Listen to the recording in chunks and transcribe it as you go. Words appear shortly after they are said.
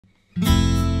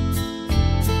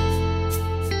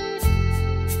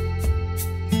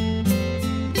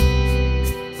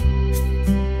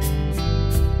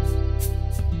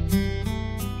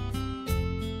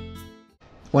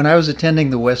When I was attending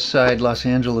the West Side Los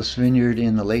Angeles Vineyard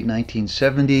in the late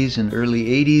 1970s and early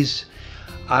 80s,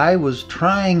 I was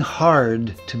trying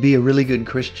hard to be a really good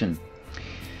Christian.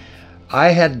 I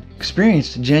had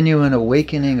experienced a genuine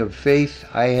awakening of faith.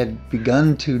 I had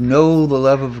begun to know the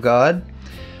love of God,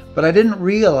 but I didn't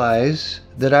realize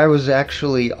that I was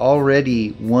actually already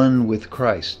one with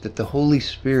Christ, that the Holy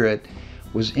Spirit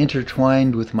was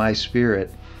intertwined with my spirit.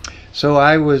 So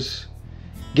I was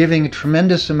giving a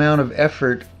tremendous amount of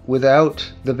effort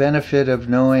without the benefit of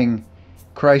knowing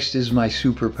Christ is my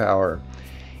superpower.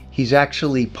 He's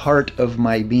actually part of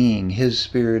my being. His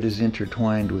spirit is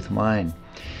intertwined with mine.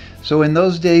 So in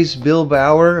those days, Bill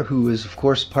Bauer, who is of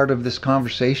course part of this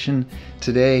conversation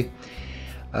today,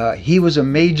 he was a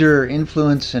major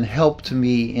influence and help to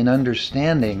me in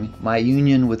understanding my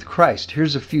union with Christ.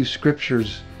 Here's a few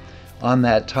scriptures on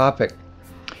that topic.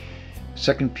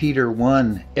 2 Peter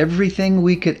 1, everything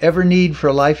we could ever need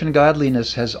for life and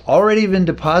godliness has already been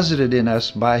deposited in us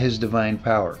by His divine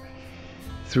power.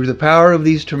 Through the power of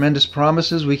these tremendous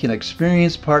promises, we can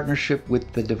experience partnership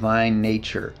with the divine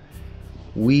nature.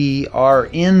 We are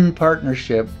in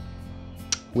partnership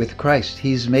with Christ.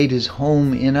 He's made His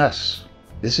home in us.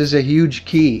 This is a huge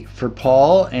key for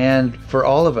Paul and for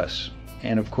all of us.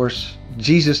 And of course,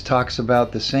 Jesus talks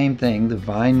about the same thing, the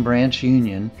vine branch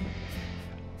union,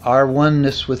 our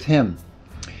oneness with Him.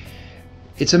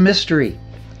 It's a mystery.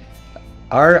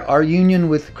 Our union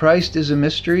with Christ is a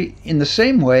mystery in the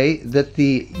same way that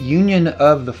the union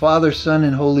of the Father, Son,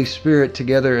 and Holy Spirit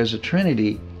together as a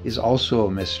Trinity is also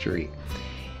a mystery.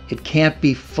 It can't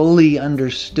be fully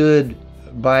understood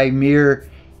by mere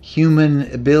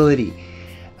human ability.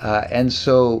 And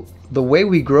so the way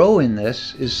we grow in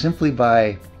this is simply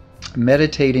by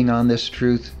meditating on this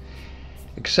truth,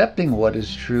 accepting what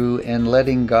is true, and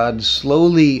letting God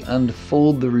slowly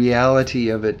unfold the reality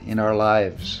of it in our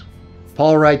lives.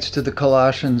 Paul writes to the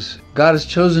Colossians, God has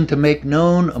chosen to make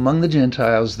known among the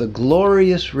Gentiles the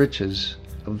glorious riches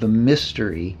of the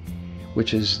mystery,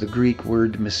 which is the Greek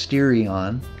word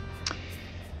mysterion,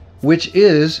 which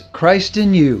is Christ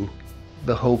in you,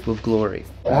 the hope of glory.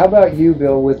 How about you,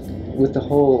 Bill, with the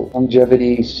whole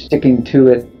longevity, sticking to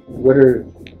it? What are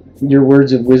your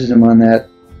words of wisdom on that?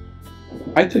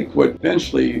 I think what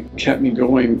eventually kept me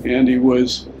going, Andy,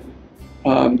 was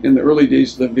in the early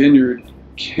days of the Vineyard,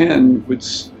 Ken would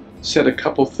said a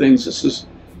couple things. This is,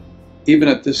 even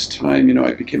at this time,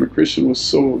 I became a Christian, was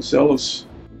so zealous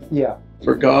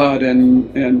for God,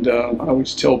 and I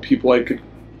always tell people I could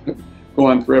go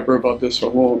on forever about this, I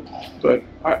won't, but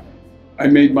I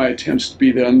made my attempts to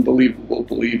be the unbelievable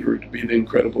believer, to be the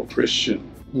incredible Christian.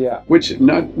 Yeah. Which,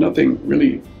 nothing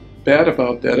really bad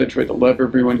about that. I tried to love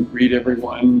everyone, greet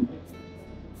everyone,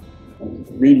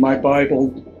 read my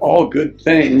Bible, all good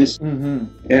things,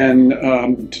 and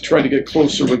to try to get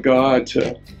closer with God.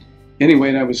 Anyway,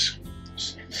 and I was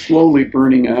slowly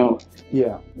burning out.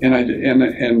 Yeah.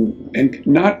 And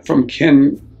not from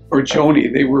Ken or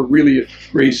Joni. They were really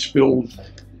grace-filled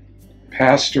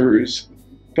pastors.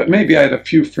 But maybe I had a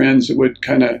few friends that would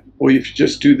kind of, well, if you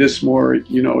just do this more,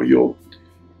 you'll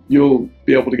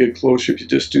be able to get closer if you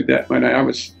just do that. When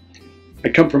I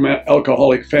come from an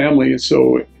alcoholic family, and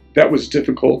so that was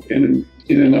difficult in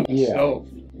and of itself.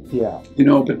 Yeah.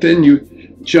 But then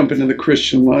you jump into the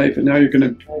Christian life, and now you're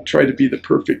going to try to be the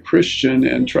perfect Christian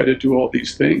and try to do all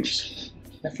these things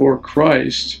for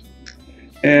Christ.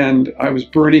 And I was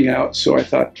burning out, so I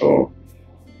thought,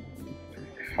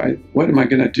 what am I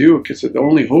going to do? Because the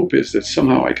only hope is that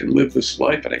somehow I can live this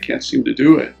life, and I can't seem to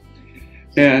do it.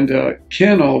 And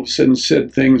Ken all of a sudden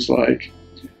said things like,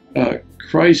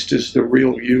 Christ is the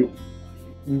real you.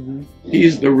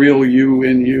 He's the real you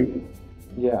in you.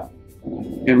 Yeah.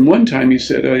 And one time he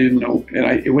said, I didn't know,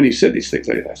 and when he said these things,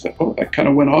 I thought, that kind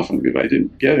of went off on me, but I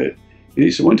didn't get it. And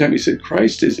he said, one time he said,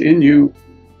 Christ is in you,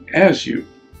 as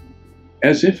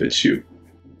if it's you.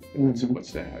 So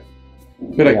what's that?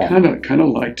 But I kind of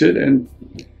liked it,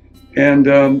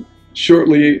 and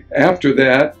shortly after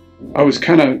that, I was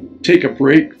kind of take a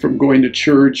break from going to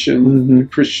church and the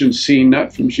Christian scene,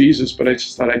 not from Jesus, but I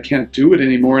just thought I can't do it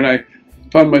anymore, and I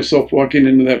found myself walking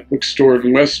into that bookstore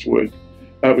in Westwood.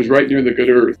 It was right near the Good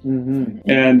Earth,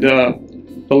 and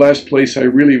the last place I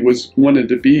really wanted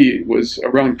to be was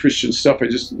around Christian stuff. I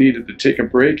just needed to take a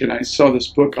break, and I saw this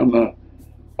book on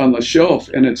the shelf,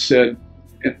 and it said,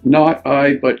 "Not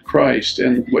I, but Christ."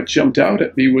 And what jumped out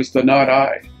at me was the "not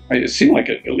I." It seemed like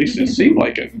it, at least it seemed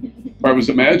like it. I was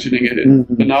imagining it, and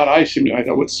the "not I" seemed. I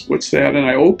thought, what's that? And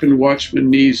I opened Watchman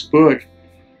Nee's book,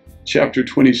 chapter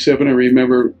 27. I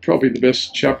remember, probably the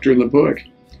best chapter in the book.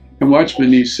 And Watchman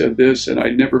Nee said this, and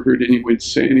I'd never heard anyone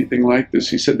say anything like this.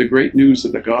 He said, the great news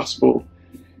of the gospel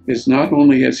is not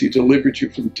only has he delivered you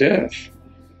from death,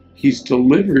 he's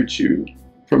delivered you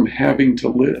from having to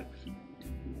live.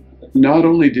 Not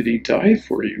only did he die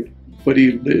for you, but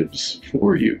he lives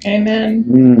for you.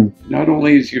 Amen. Not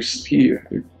only is he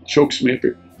chokes me up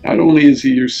here, not only is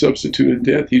he your substitute in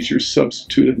death, he's your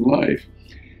substitute in life.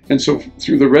 And so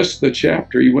through the rest of the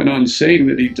chapter, he went on saying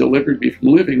that he delivered me from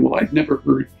living. Well, I'd never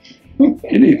heard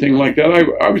anything like that.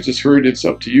 I was just heard it's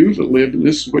up to you to live, and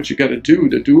this is what you got to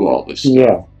do all this stuff.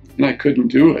 Yeah. And I couldn't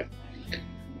do it.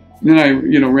 And then I,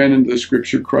 ran into the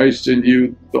scripture, Christ in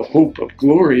you, the hope of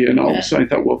glory, and all of a sudden I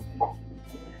thought, well,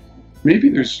 maybe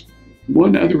there's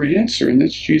one other answer, and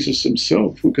that's Jesus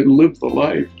himself, who can live the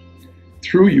life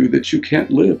through you that you can't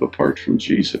live apart from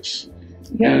Jesus.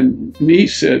 Yeah. And he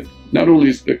said, not only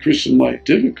is the Christian life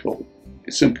difficult,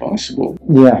 it's impossible.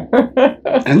 Yeah.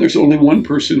 And there's only one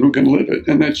person who can live it,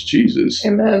 and that's Jesus.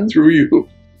 Amen. Through you.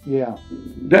 Yeah.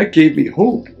 That gave me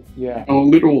hope. Yeah. A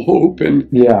little hope,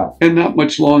 and not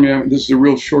much long after. This is a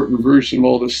real shortened version of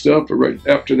all this stuff. But right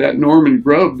after that, Norman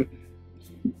Grubb,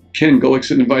 Ken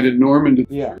Gullickson invited Norman to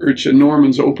the church, and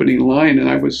Norman's opening line, and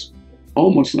I was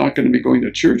almost not going to be going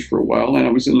to church for a while, and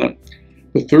I was in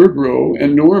the third row,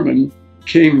 and Norman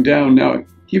came down. Now,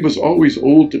 he was always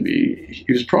old to me.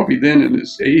 He was probably then in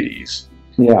his 80s.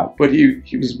 Yeah. But he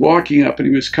was walking up, and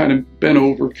he was kind of bent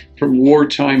over from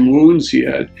wartime wounds he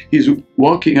had. He's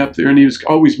walking up there, and he was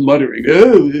always muttering,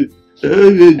 and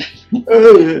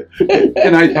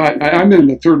I thought, I'm in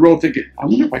the third row thinking, I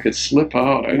wonder if I could slip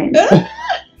out.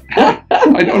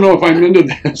 I don't know if I'm into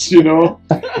this,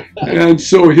 And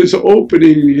so his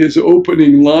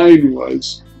opening line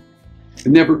was, I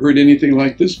never heard anything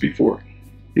like this before.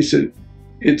 He said,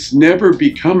 it's never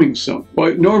becoming something.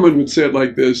 Well, Norman would say it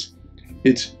like this.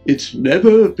 It's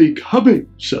never becoming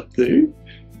something.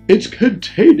 It's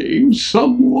containing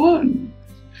someone.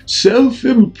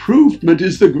 Self-improvement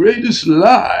is the greatest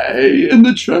lie in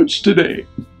the church today.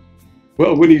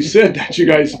 Well, when he said that, you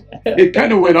guys, it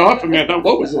kind of went off of me. I thought,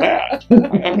 what was that?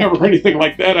 I've never heard anything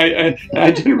like that.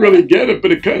 I didn't really get it,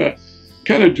 but it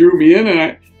kind of drew me in,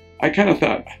 and I kind of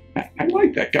thought, I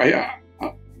like that guy.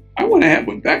 I want to have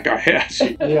what that guy has.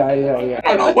 Yeah.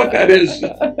 I don't know what that is.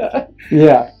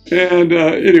 Yeah. And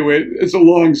anyway, it's a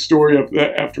long story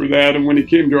after that. And when he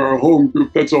came to our home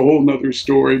group, that's a whole nother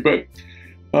story. But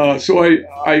so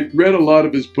I read a lot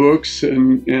of his books,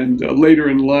 and later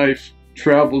in life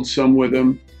traveled some with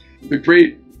him. The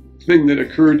great thing that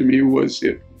occurred to me was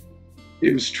it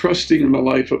was trusting in the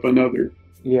life of another.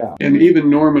 Yeah. And even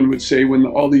Norman would say, when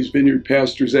all these vineyard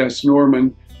pastors asked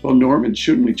Norman, well, Norman,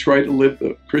 shouldn't we try to live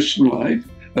the Christian life?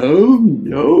 Oh,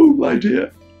 no, my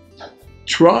dear.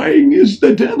 Trying is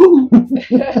the devil.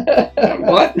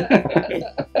 What?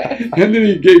 And then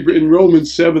he gave in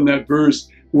Romans 7 that verse,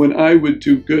 when I would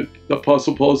do good, the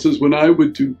Apostle Paul says, when I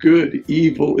would do good,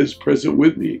 evil is present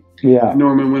with me. Yeah. And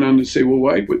Norman went on to say, well,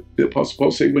 why would the Apostle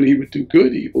Paul say when he would do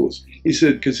good, evil is? He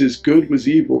said, because his good was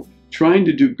evil. Trying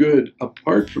to do good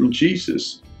apart from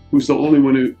Jesus, who's the only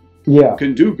one who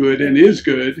can do good and is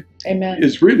good, Amen.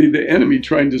 is really the enemy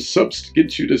trying to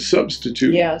get you to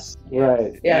substitute. Yes.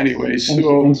 Right. Yes. Anyway,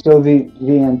 And so the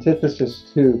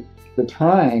antithesis to the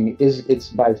trying is it's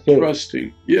by faith.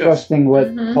 Trusting. Yes. Trusting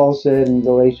what Paul said in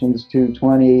Galatians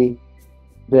 2:20,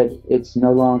 that it's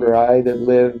no longer I that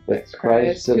live, but it's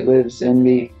Christ that lives in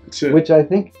me, which I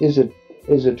think is a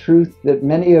truth that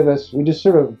many of us, we just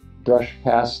sort of brush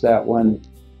past that one,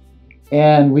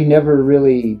 and we never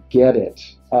really get it.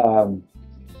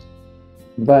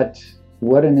 But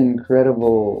what an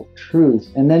incredible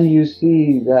truth. And then you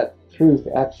see that truth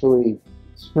actually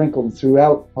sprinkled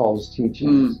throughout Paul's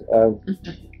teachings of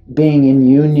being in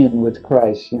union with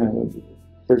Christ. 1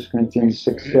 Corinthians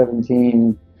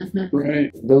 6:17.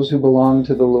 Right. Those who belong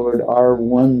to the Lord are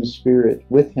one spirit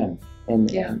with him. And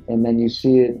then you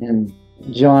see it in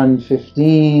John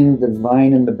 15, the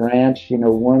vine and the branch,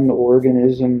 one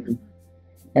organism.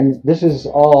 And this is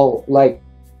all like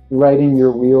right in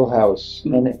your wheelhouse.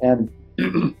 And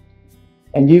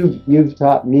you've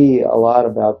taught me a lot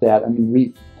about that. I mean,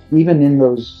 we even in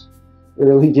those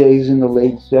early days in the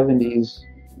late 70s,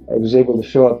 I was able to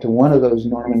show up to one of those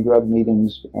Norman Grubb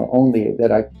meetings only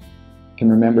that I can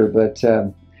remember. But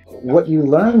what you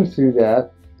learn through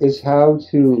that is how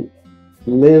to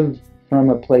live from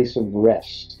a place of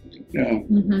rest. Yeah.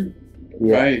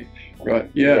 Right.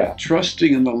 Yeah.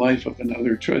 Trusting in the life of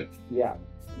another. Yeah.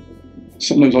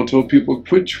 Sometimes I'll tell people,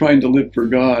 quit trying to live for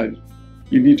God.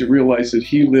 You need to realize that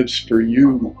He lives for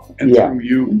you and through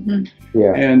you.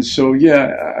 Yeah. And so,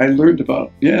 I learned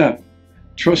about,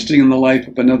 trusting in the life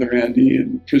of another, Andy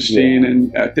and Christine.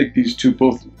 And I think these two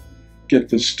both get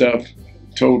this stuff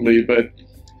totally. But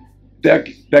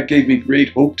that gave me great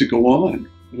hope to go on.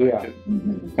 Yeah.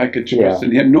 I could trust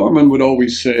in him. Norman would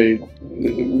always say,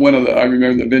 I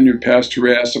remember the vineyard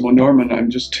pastor asked him, well, Norman, I'm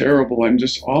just terrible. I'm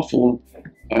just awful.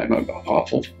 I'm an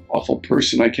awful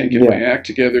person. I can't get my act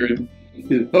together. And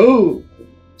oh,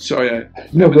 sorry, I'm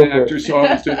an actor, so I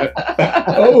always do that.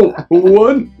 Oh,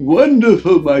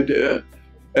 wonderful, my dear.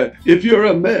 If you're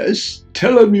a mess,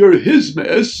 tell him you're his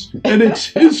mess, and it's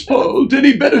his fault, and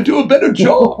he better do a better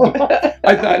job.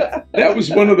 I thought that was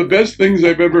one of the best things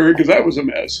I've ever heard, because I was a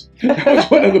mess. That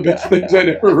was one of the best things I'd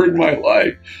ever heard in my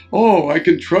life. Oh, I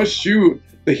can trust you.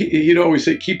 He'd always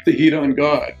say, keep the heat on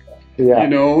God. Yeah. You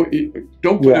know,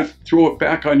 don't throw it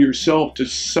back on yourself to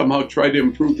somehow try to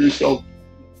improve yourself,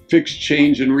 fix,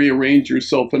 change, and rearrange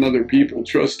yourself and other people.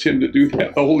 Trust him to do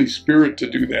that, the Holy Spirit to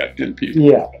do that in people.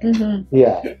 Yeah.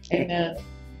 Yeah. Amen.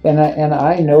 And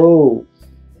I know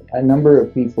a number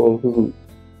of people who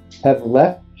have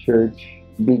left church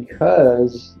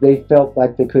because they felt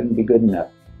like they couldn't be good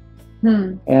enough.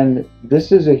 And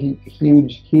this is a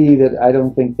huge key that I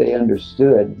don't think they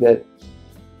understood, that,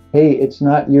 hey, it's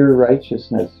not your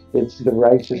righteousness, it's the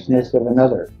righteousness of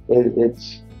another.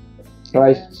 It's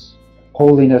Christ's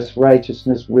holiness,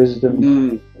 righteousness,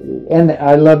 wisdom. And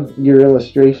I love your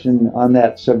illustration on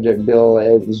that subject, Bill.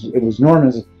 It was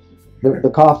Norman's,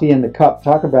 the coffee in the cup.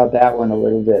 Talk about that one a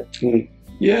little bit.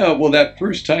 Yeah, well, that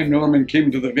first time Norman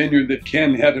came to the vineyard, that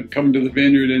Ken had him come to the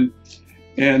vineyard,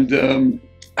 and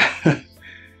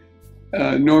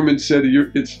Norman said,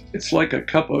 it's like a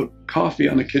cup of coffee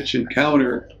on the kitchen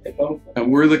counter,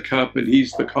 and we're the cup and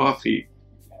he's the coffee.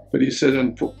 But he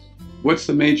said, what's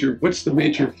the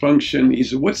major function? He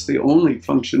said, what's the only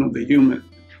function of the human?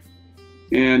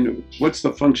 And what's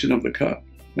the function of the cup?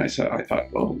 And I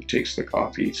thought, well, it takes the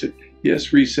coffee. He said,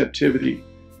 yes, receptivity.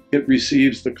 It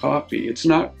receives the coffee.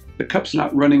 The cup's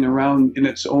not running around in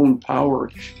its own power,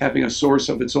 having a source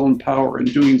of its own power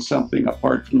and doing something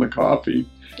apart from the coffee.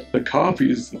 The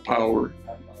coffee is the power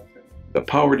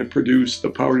to produce, the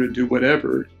power to do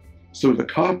whatever. So the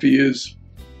coffee is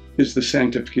the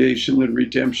sanctification, the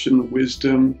redemption, the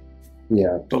wisdom,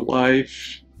 the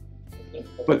life.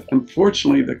 But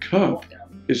unfortunately, the cup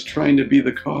is trying to be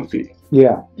the coffee.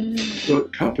 Yeah. The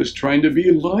cup is trying to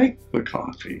be like the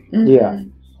coffee. Yeah.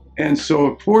 And so,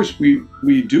 of course,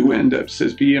 we do end up,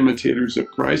 says, be imitators of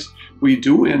Christ. We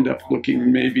do end up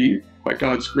looking, maybe, by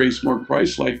God's grace, more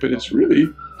Christ-like, but it's really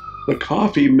the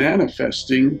coffee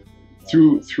manifesting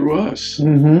through us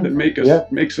that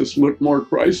makes us look more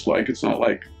Christ-like. It's not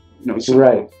like,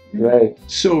 right.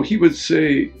 So he would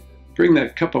say, bring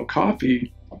that cup of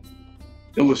coffee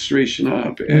illustration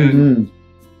up, and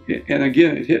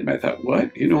again, it hit me. I thought,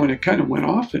 what? And it kind of went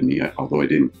off in me, although I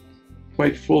didn't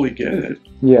quite fully get it.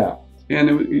 Yeah.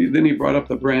 And then he brought up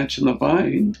the branch and the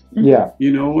vine. Yeah.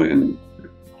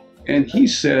 And he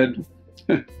said,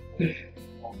 of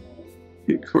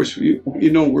course,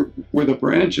 we're the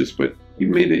branches, but he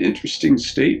made an interesting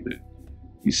statement.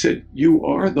 He said, you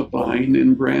are the vine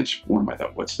in branch form. I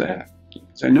thought, what's that?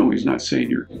 Because I know he's not saying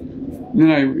you're. And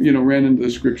then I, ran into the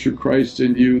scripture, Christ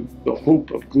in you, the hope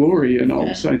of glory. And all of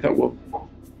a sudden I thought, well,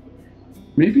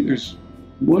 maybe there's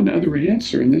one other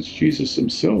answer, and that's Jesus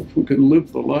himself, who can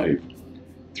live the life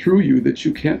through you that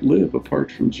you can't live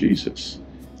apart from Jesus.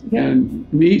 Yeah.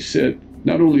 And me said,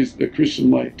 not only is the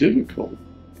Christian life difficult,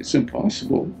 it's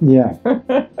impossible. Yeah.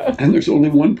 And there's only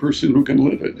one person who can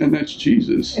live it, and that's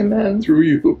Jesus. Amen. Through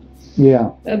you.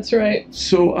 Yeah. That's right.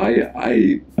 So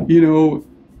I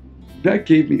that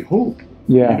gave me hope.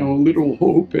 Yeah. A little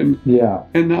hope, and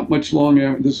not much long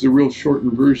after. This is a real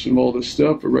shortened version of all this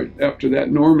stuff. But right after that,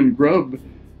 Norman Grubb,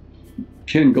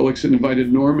 Ken Gullickson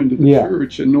invited Norman to the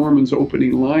church, and Norman's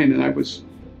opening line, and I was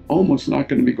almost not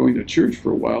going to be going to church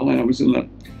for a while, and I was in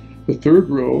the third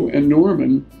row, and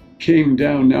Norman came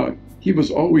down. Now, he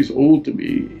was always old to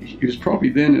me. He was probably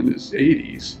then in his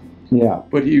 80s. Yeah.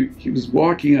 But he was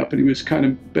walking up, and he was kind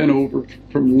of bent over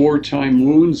from wartime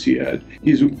wounds he had.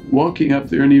 He's walking up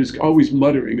there, and he was always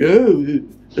muttering, and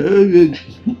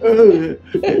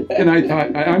I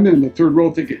thought, I'm in the third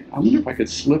row thinking, I wonder if I could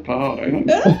slip out. I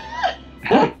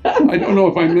don't know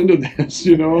if I'm into this,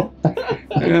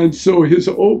 And so his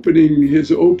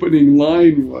opening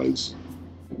line was,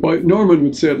 well, Norman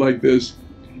would say it like this: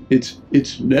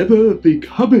 it's never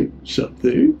becoming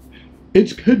something.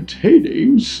 It's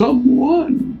containing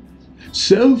someone.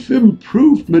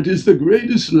 Self-improvement is the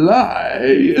greatest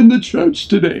lie in the church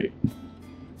today.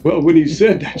 Well, when he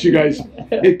said that, you guys,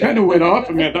 it kind of went off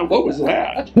of me. I thought, what was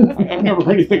that? I've never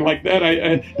heard anything like that.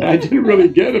 I didn't really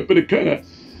get it, but it kind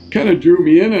of drew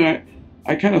me in, and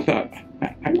I kind of thought,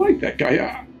 I like that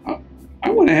guy. I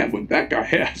want to have what that guy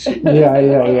has. Yeah. I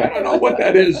don't know what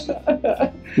that is.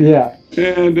 Yeah.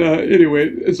 And anyway,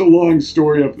 it's a long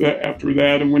story after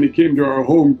that. And when he came to our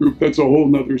home group, that's a whole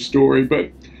nother story.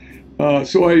 But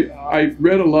so I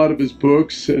read a lot of his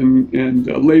books, and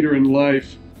later in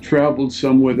life traveled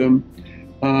some with him.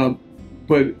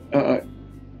 But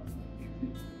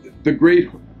the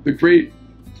great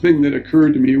thing that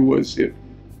occurred to me was it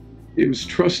was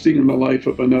trusting in the life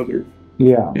of another.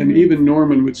 Yeah. And even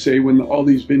Norman would say, when all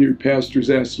these vineyard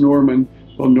pastors asked Norman,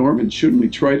 well, Norman, shouldn't we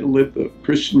try to live the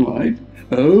Christian life?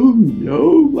 Oh,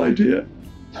 no, my dear.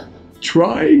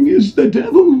 Trying is the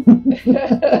devil.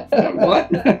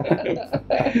 What?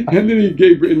 And then he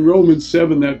gave in Romans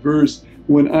 7 that verse,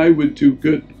 when I would do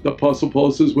good, the Apostle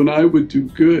Paul says, when I would do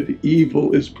good,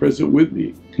 evil is present with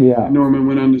me. Yeah. Norman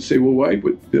went on to say, well, why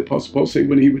would the Apostle Paul say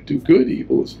when he would do good,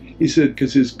 evil is? He said,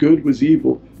 because his good was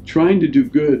evil. Trying to do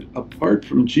good apart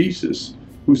from Jesus,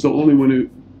 who's the only one who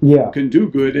can do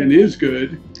good and is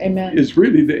good, Amen. Is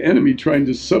really the enemy trying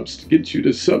to get you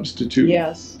to substitute.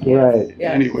 Yes. Right.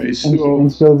 Yes. Anyway,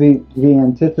 And so the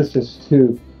antithesis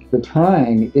to the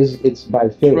trying is it's by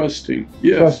faith. Trusting.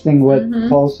 Yes. Trusting what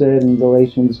Paul said in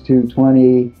Galatians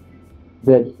 2:20,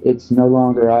 that it's no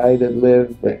longer I that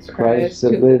live, but it's Christ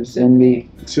that lives in me,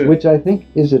 which I think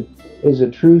is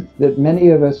a truth that many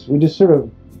of us, we just sort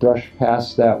of brush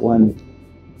past that one,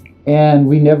 and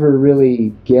we never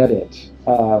really get it.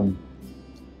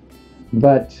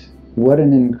 But what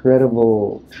an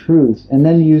incredible truth. And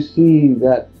then you see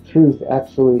that truth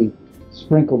actually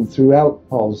sprinkled throughout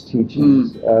Paul's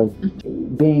teachings of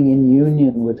being in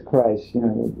union with Christ.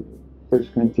 1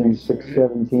 Corinthians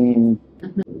 6:17,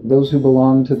 those who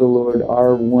belong to the Lord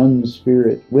are one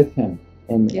spirit with him.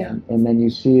 And then you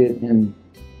see it in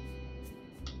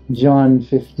John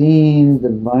 15, the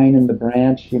vine and the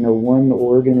branch, one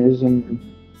organism.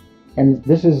 And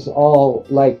this is all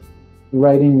like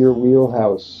right in your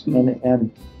wheelhouse.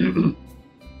 And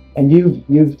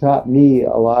you've taught me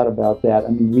a lot about that. I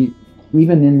mean,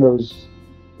 even in those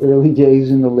early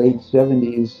days in the late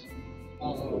 70s,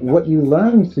 what you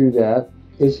learn through that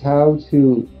is how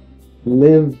to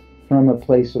live from a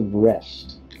place of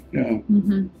rest. Yeah.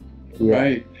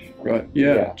 Right.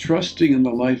 Yeah. Trusting in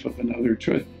the life of another.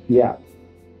 Yeah.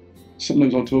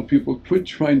 Sometimes I'll tell people, quit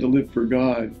trying to live for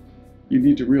God. You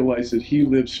need to realize that he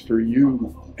lives for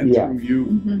you and through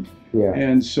you. Yeah.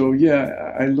 And so,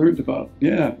 I learned about,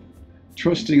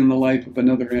 trusting in the life of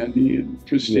another Andy and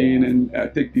Christine. And I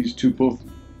think these two both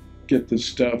get this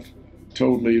stuff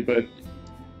totally. But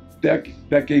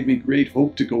that gave me great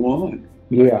hope to go on.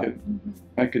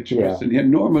 I could trust in him.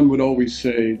 Norman would always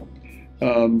say,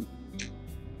 I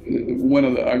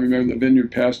remember the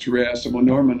vineyard pastor asked him, well,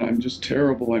 Norman, I'm just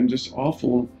terrible. I'm just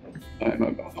awful. I'm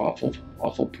an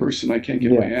awful person. I can't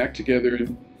get my act together.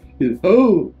 And he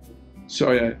said,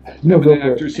 sorry, I'm an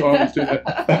actor, so I always do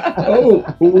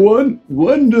that.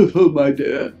 Wonderful, my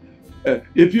dear.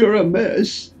 If you're a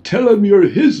mess, tell him you're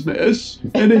his mess,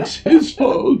 and it's his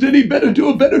fault, and he better do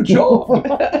a better job.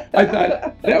 I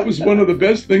thought that was one of the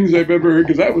best things I've ever heard,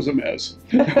 because I was a mess.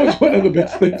 That was one of the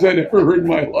best things I'd ever heard in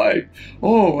my life.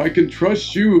 Oh, I can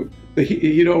trust you.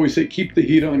 He'd always say, keep the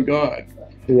heat on God.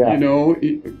 Yeah.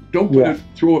 Don't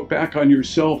throw it back on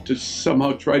yourself to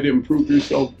somehow try to improve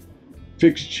yourself,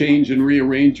 fix, change, and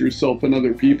rearrange yourself and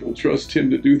other people. Trust him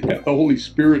to do that, the Holy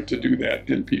Spirit to do that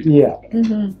in people. Yeah.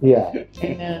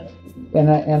 Amen.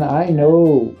 And I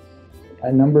know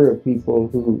a number of people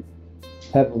who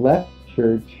have left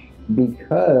church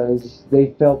because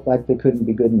they felt like they couldn't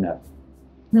be good enough.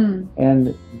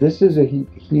 And this is a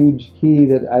huge key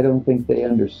that I don't think they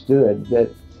understood, that,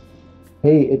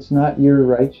 hey, it's not your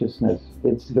righteousness,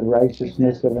 it's the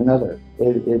righteousness of another.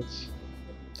 It's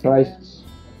Christ's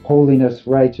holiness,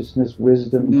 righteousness,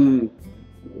 wisdom.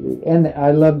 And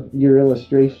I love your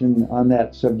illustration on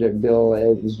that subject, Bill.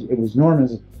 It was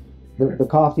Norman's, the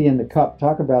coffee in the cup.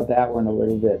 Talk about that one a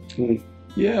little bit.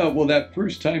 Yeah, well, that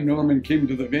first time Norman came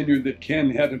to the vineyard, that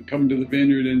Ken had him come to the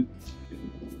vineyard, and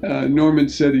Norman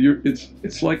said,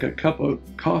 it's like a cup of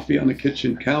coffee on the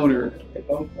kitchen counter,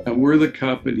 and we're the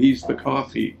cup and he's the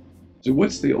coffee. So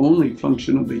what's the only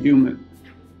function of the human?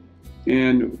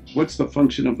 And what's the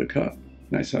function of the cup?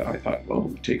 And I thought, well,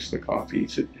 who takes the coffee? He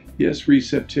said, yes,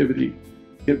 receptivity.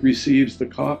 It receives the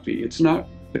coffee.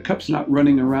 The cup's not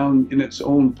running around in its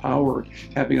own power,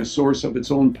 having a source of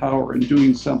its own power and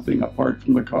doing something apart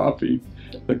from the coffee.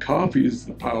 The coffee is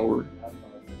the power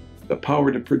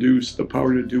to produce, the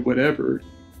power to do whatever.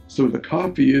 So the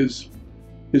coffee is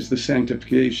the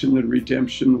sanctification, the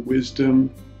redemption, the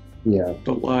wisdom,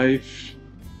 the life.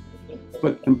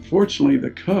 But unfortunately,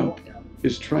 the cup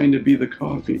is trying to be the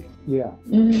coffee. Yeah.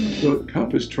 The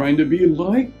cup is trying to be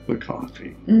like the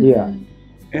coffee. Yeah.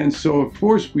 And so, of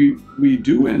course, we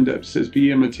do end up, says,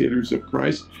 be imitators of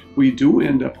Christ. We do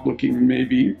end up looking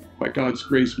maybe, by God's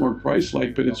grace, more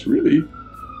Christ-like, but it's really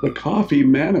the coffee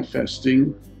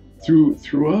manifesting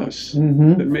through us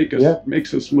that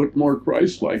makes us look more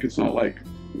Christ-like. It's not like,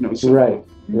 somehow.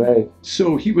 Right.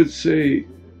 So he would say,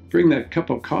 bring that cup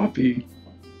of coffee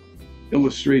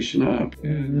illustration up.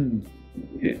 And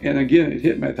again, it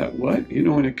hit me. I thought, what?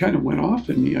 And it kind of went off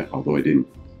in me, although I didn't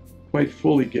quite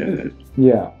fully get it.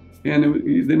 Yeah.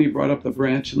 And then he brought up the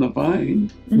branch and the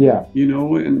vine. Yeah.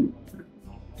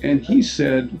 And he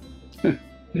said, of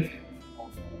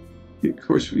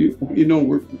course, we're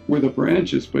the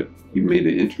branches, but he made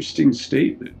an interesting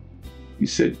statement. He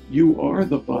said, you are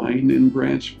the vine in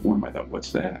branch form. I thought,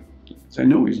 what's that? So I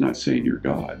know he's not saying you're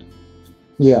God.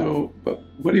 Yeah. So, but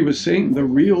what he was saying, the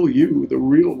real you, the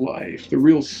real life, the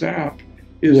real sap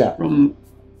is from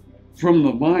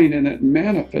the vine, and it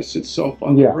manifests itself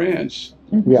on the branch.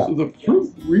 Yeah. So the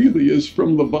fruit really is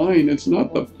from the vine. It's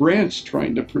not the branch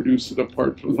trying to produce it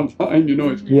apart from the vine,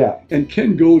 And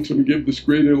Ken Goldman gave this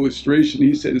great illustration.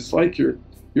 He said, it's like you're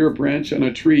a branch on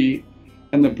a tree,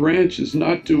 and the branch is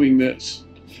not doing this.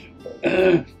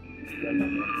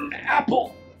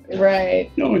 Apple.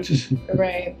 Right. No, it's just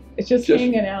It's just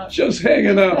hanging out. Just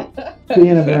hanging out.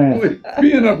 Being a branch.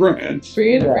 Being a branch.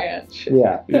 Being a branch.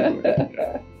 Yeah.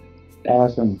 Yeah.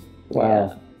 Awesome.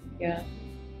 Wow. Yeah.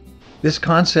 This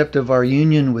concept of our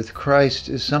union with Christ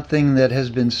is something that has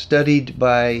been studied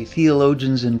by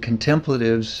theologians and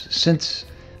contemplatives since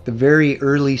the very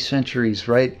early centuries,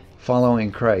 right,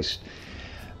 following Christ.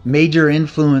 Major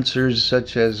influencers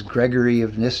such as Gregory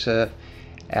of Nyssa,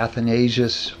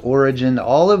 Athanasius, Origen,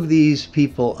 all of these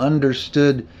people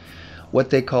understood what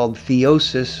they called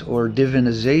theosis, or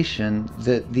divinization,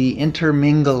 that the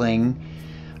intermingling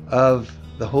of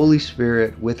the Holy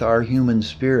Spirit with our human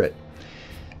spirit,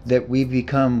 that we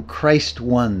become Christ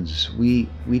ones. We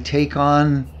take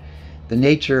on the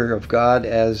nature of God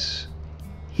as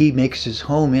He makes His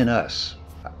home in us.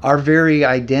 Our very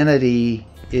identity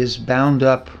is bound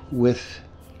up with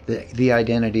the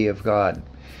identity of God.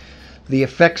 The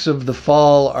effects of the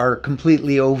fall are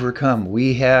completely overcome.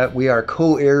 We are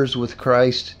co-heirs with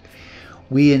Christ.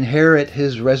 We inherit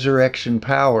His resurrection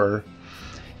power,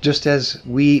 just as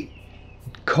we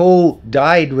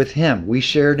co-died with Him. We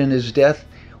shared in His death.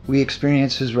 We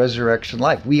experience His resurrection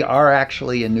life. We are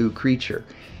actually a new creature.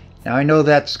 Now, I know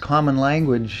that's common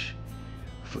language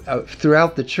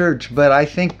throughout the church, but I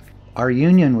think our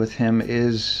union with Him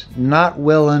is not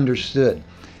well understood.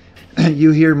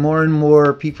 You hear more and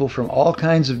more people from all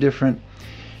kinds of different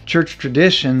church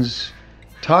traditions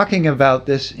talking about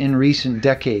this in recent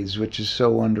decades, which is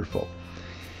so wonderful.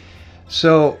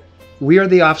 So, we are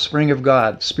the offspring of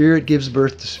God. Spirit gives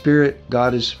birth to spirit.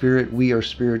 God is spirit. We are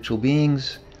spiritual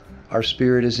beings. Our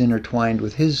spirit is intertwined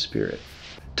with His spirit.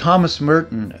 Thomas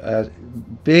Merton, a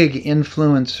big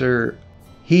influencer,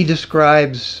 he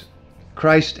describes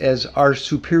Christ as our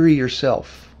superior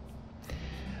self.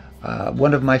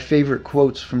 One of my favorite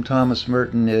quotes from Thomas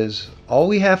Merton is, all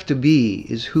we have to be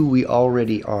is who we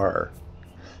already are.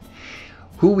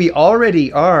 Who we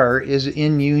already are is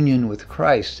in union with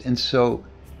Christ, and so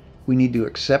we need to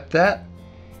accept that,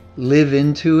 live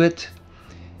into it.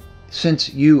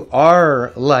 Since you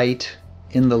are light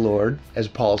in the Lord, as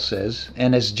Paul says,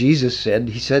 and as Jesus said,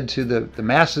 He said to the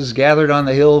masses gathered on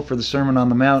the hill for the Sermon on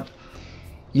the Mount,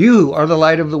 you are the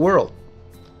light of the world.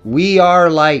 We are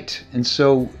light, and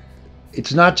so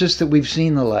it's not just that we've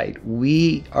seen the light.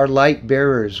 We are light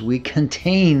bearers. We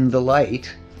contain the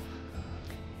light.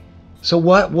 So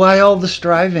why all the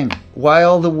striving? Why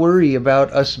all the worry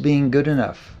about us being good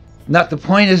enough? The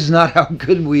point is not how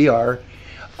good we are.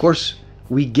 Of course,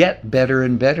 we get better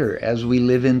and better as we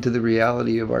live into the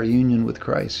reality of our union with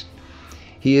Christ.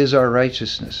 He is our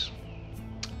righteousness.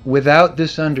 Without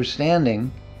this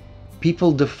understanding,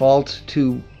 people default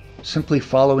to simply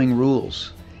following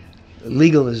rules,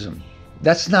 legalism.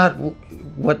 That's not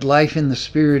what life in the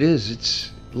Spirit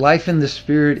is. Life in the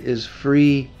Spirit is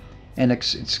free, and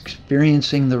it's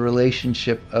experiencing the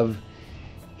relationship of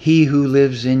He who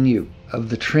lives in you, of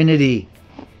the Trinity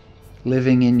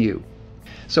living in you.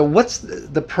 So what's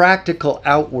the practical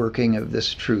outworking of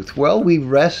this truth? Well, we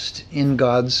rest in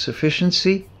God's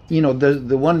sufficiency.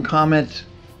 The one comment,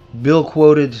 Bill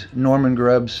quoted Norman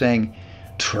Grubb saying,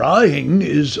 trying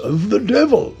is of the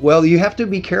devil. Well, you have to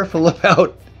be careful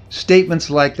about statements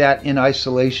like that in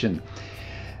isolation.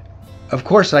 Of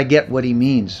course, I get what he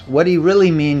means. What he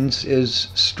really means is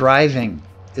striving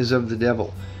is of the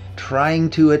devil. Trying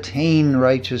to attain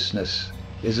righteousness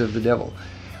is of the devil.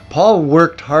 Paul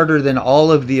worked harder than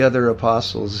all of the other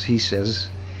apostles, he says,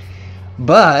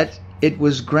 but it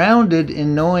was grounded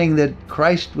in knowing that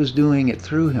Christ was doing it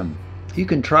through him. You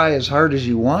can try as hard as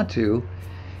you want to,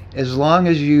 as long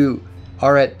as you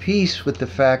are at peace with the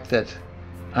fact that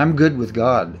I'm good with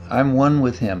God, I'm one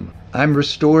with him, I'm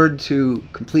restored to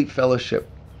complete fellowship,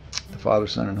 the Father,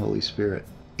 Son, and Holy Spirit.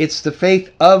 It's the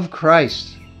faith of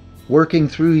Christ working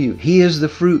through you. He is the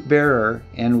fruit bearer,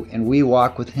 and we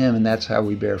walk with him, and that's how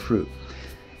we bear fruit.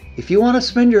 If you want to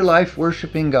spend your life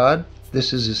worshiping God,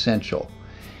 this is essential.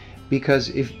 Because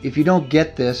if you don't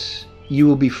get this, you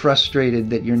will be frustrated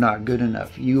that you're not good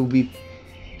enough. You will be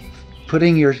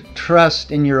putting your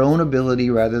trust in your own ability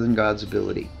rather than God's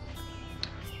ability.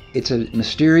 It's a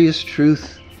mysterious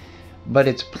truth, but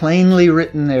it's plainly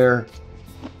written there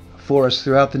for us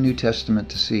throughout the New Testament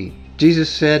to see. Jesus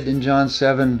said in John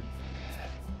 7,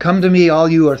 "Come to me, all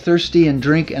you are thirsty, and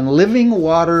drink, and living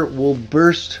water will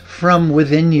burst from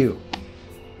within you."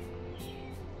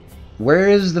 Where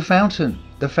is the fountain?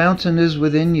 The fountain is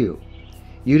within you.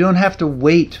 You don't have to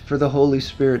wait for the Holy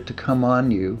Spirit to come on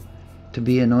you to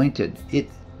be anointed.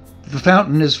 The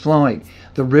fountain is flowing.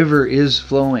 The river is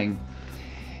flowing.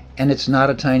 And it's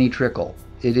not a tiny trickle.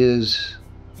 It is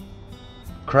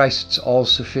Christ's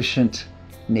all-sufficient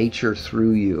nature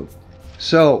through you.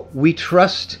 So we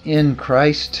trust in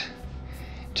Christ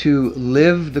to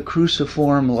live the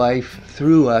cruciform life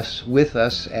through us, with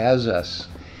us, as us.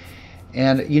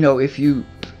 And, if you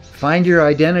find your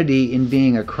identity in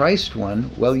being a Christ one,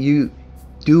 well, you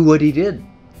do what he did.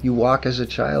 You walk as a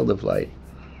child of light.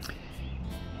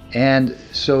 And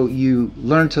so you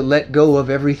learn to let go of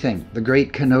everything, the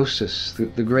great kenosis,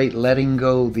 the great letting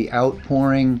go, the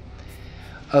outpouring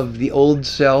of the old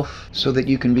self, so that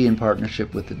you can be in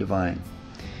partnership with the divine.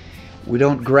 We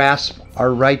don't grasp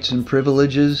our rights and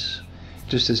privileges,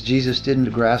 just as Jesus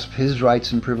didn't grasp his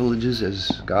rights and privileges as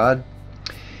God.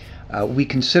 We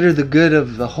consider the good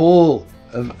of the whole,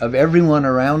 of everyone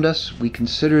around us. We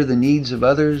consider the needs of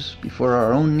others before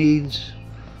our own needs.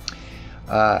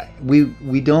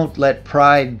 We don't let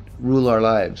pride rule our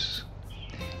lives.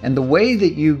 And the way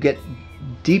that you get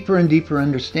deeper and deeper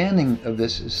understanding of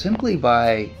this is simply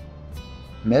by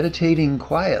meditating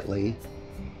quietly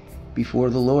before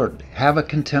the Lord. Have a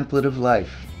contemplative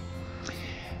life.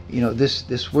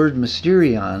 This word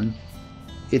mysterion,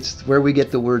 it's where we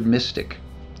get the word mystic.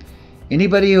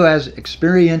 Anybody who has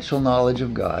experiential knowledge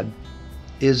of God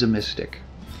is a mystic.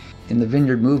 In the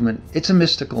Vineyard movement, it's a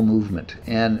mystical movement,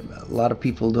 and a lot of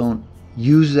people don't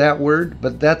use that word,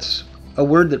 but that's a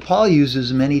word that Paul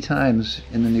uses many times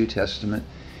in the New Testament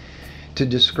to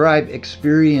describe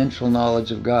experiential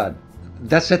knowledge of God.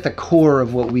 That's at the core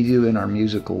of what we do in our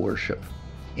musical worship.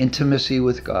 Intimacy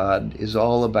with God is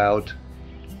all about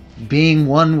being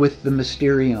one with the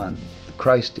mysterion,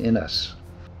 Christ in us.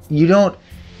 You don't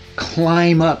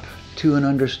climb up to an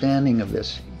understanding of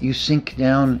this. You sink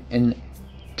down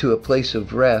into a place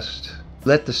of rest.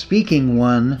 Let the speaking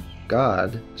one,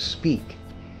 God, speak,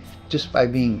 just by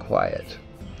being quiet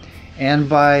and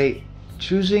by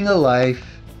choosing a life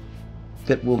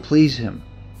that will please him,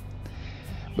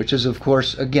 which is, of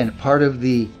course, again, part of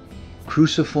the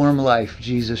cruciform life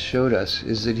Jesus showed us,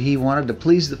 is that he wanted to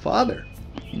please the Father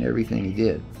in everything he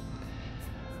did.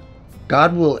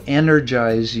 God will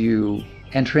energize you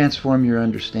and transform your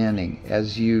understanding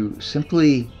as you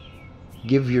simply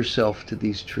give yourself to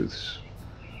these truths.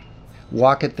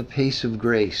 Walk at the pace of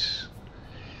grace,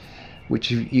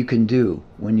 which you can do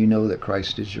when you know that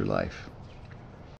Christ is your life.